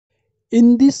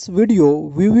In this video,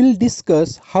 we will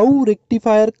discuss how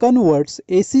rectifier converts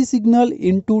AC signal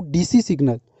into DC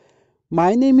signal.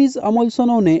 My name is Amal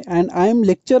Sonone and I am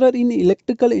lecturer in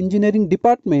Electrical Engineering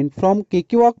Department from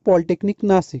Kekiwak Polytechnic,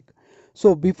 Nasik.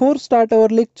 So before start our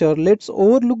lecture, let's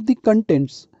overlook the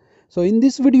contents. So in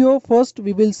this video, first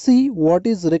we will see what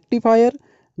is rectifier,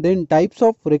 then types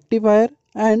of rectifier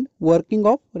and working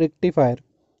of rectifier.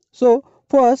 So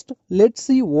first, let's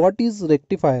see what is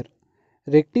rectifier.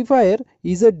 Rectifier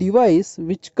is a device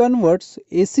which converts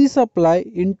AC supply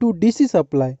into DC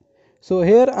supply. So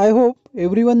here I hope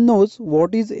everyone knows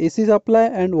what is AC supply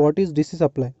and what is DC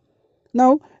supply.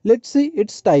 Now let's see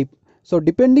its type. So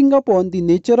depending upon the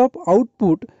nature of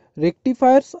output,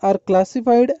 rectifiers are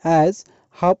classified as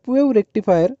half wave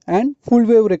rectifier and full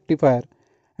wave rectifier.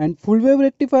 And full wave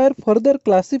rectifier further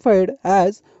classified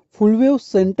as full wave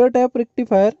center tap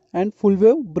rectifier and full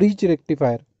wave bridge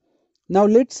rectifier. Now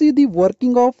let's see the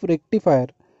working of rectifier.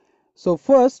 So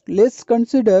first let's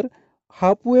consider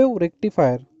half wave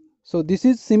rectifier. So this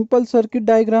is simple circuit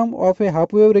diagram of a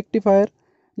half wave rectifier.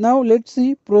 Now let's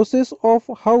see process of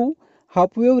how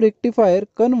half wave rectifier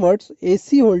converts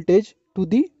AC voltage to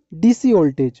the DC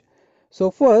voltage.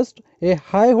 So first a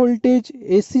high voltage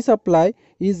AC supply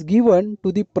is given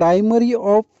to the primary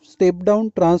of step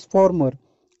down transformer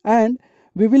and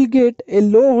we will get a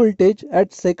low voltage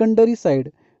at secondary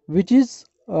side which is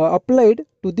applied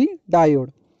to the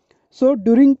diode. So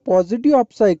during positive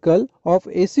upcycle of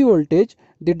AC voltage,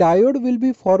 the diode will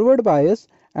be forward bias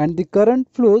and the current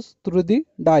flows through the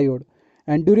diode.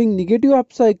 And during negative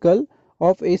upcycle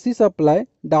of AC supply,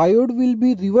 diode will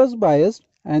be reverse biased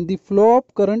and the flow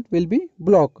of current will be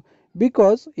blocked,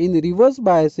 because in reverse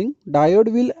biasing,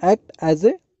 diode will act as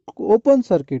a open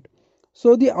circuit.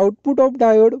 So the output of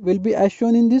diode will be as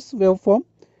shown in this waveform.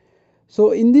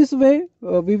 So in this way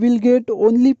we will get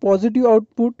only positive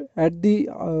output at the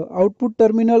output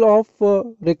terminal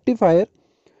of rectifier.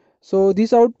 So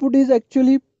this output is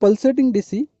actually pulsating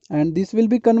DC and this will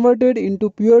be converted into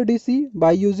pure DC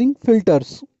by using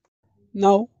filters.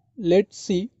 Now let's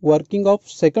see working of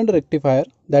second rectifier,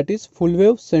 that is full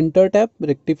wave center tap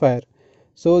rectifier.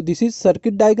 So this is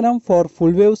circuit diagram for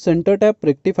full wave center tap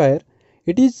rectifier.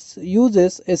 It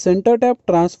uses a center tap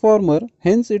transformer,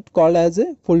 hence it called as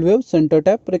a full wave center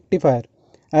tap rectifier.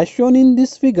 As shown in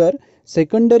this figure,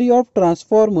 secondary of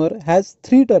transformer has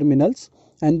 3 terminals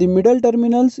and the middle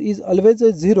terminals is always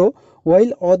a 0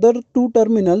 while other 2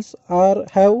 terminals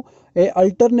have a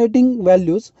alternating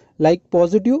values like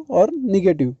positive or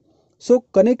negative. So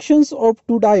connections of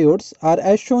 2 diodes are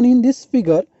as shown in this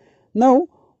figure. Now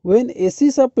when AC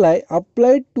supply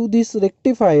applied to this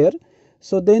rectifier,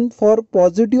 so then for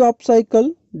positive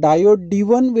upcycle, diode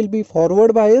D1 will be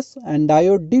forward bias and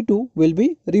diode D2 will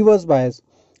be reverse bias.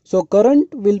 So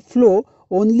current will flow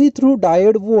only through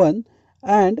diode 1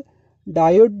 and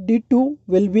diode D2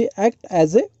 will be act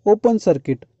as a open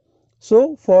circuit.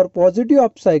 So for positive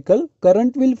upcycle,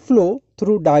 current will flow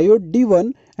through diode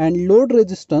D1 and load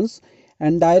resistance,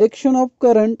 and direction of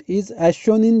current is as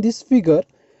shown in this figure.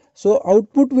 So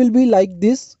output will be like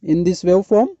this in this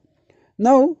waveform.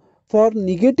 Now for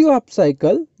negative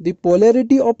upcycle, the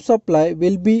polarity of supply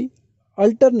will be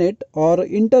alternate or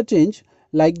interchange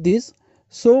like this.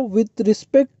 So with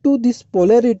respect to this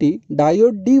polarity,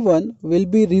 diode D1 will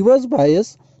be reverse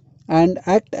bias and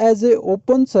act as a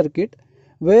open circuit,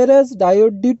 whereas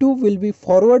diode D2 will be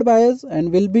forward bias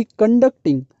and will be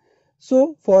conducting.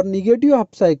 So for negative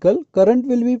upcycle, current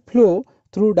will be flow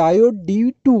through diode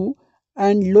D2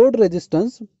 and load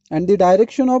resistance, and the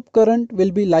direction of current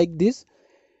will be like this.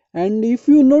 And if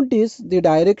you notice, the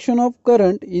direction of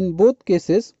current in both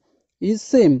cases is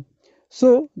same.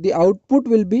 So the output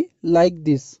will be like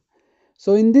this.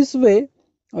 So in this way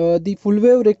the full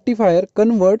wave rectifier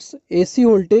converts AC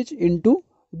voltage into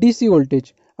DC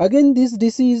voltage. Again this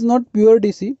DC is not pure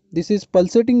DC, this is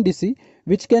pulsating DC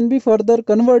which can be further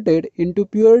converted into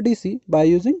pure DC by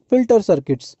using filter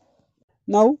circuits.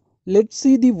 Now let's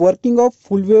see the working of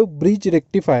full wave bridge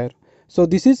rectifier. So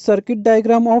this is circuit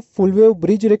diagram of full wave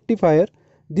bridge rectifier.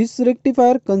 This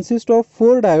rectifier consists of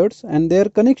 4 diodes and their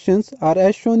connections are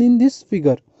as shown in this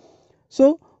figure.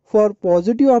 So for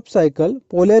positive upcycle,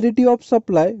 polarity of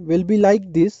supply will be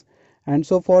like this, and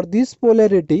so for this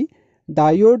polarity,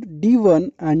 diode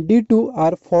D1 and D2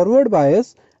 are forward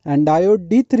bias and diode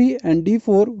D3 and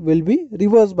D4 will be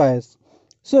reverse bias.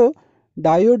 So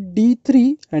diode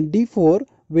D3 and D4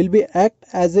 will be act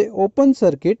as a open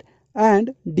circuit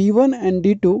and D1 and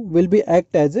D2 will be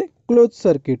act as a closed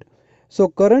circuit. So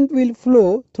current will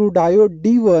flow through diode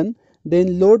D1,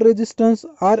 then load resistance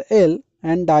RL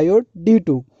and diode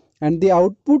D2, and the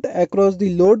output across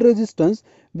the load resistance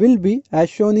will be as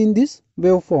shown in this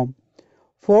waveform.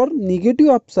 For negative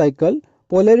upcycle,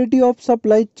 polarity of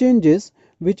supply changes,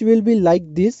 which will be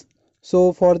like this.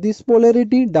 So for this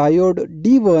polarity, diode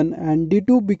D1 and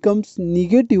D2 becomes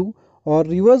negative or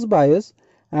reverse bias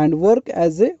and work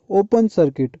as a open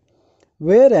circuit,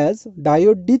 whereas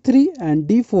diode D3 and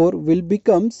D4 will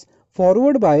becomes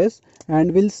forward bias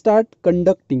and will start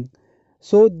conducting.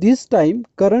 So this time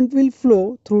current will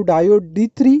flow through diode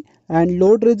D3 and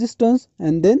load resistance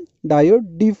and then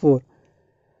diode D4.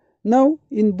 Now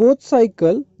in both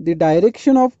cycle the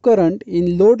direction of current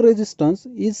in load resistance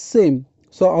is same.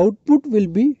 So output will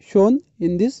be shown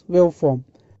in this waveform.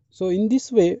 So in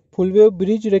this way full wave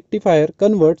bridge rectifier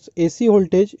converts AC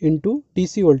voltage into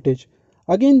DC voltage.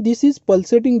 Again this is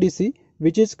pulsating DC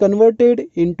which is converted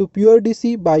into pure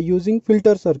DC by using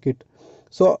filter circuit.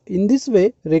 So in this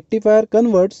way rectifier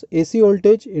converts AC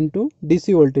voltage into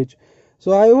DC voltage.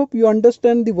 So I hope you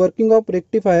understand the working of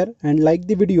rectifier and like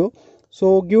the video.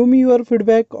 So give me your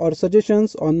feedback or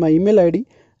suggestions on my email ID.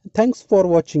 Thanks for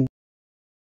watching.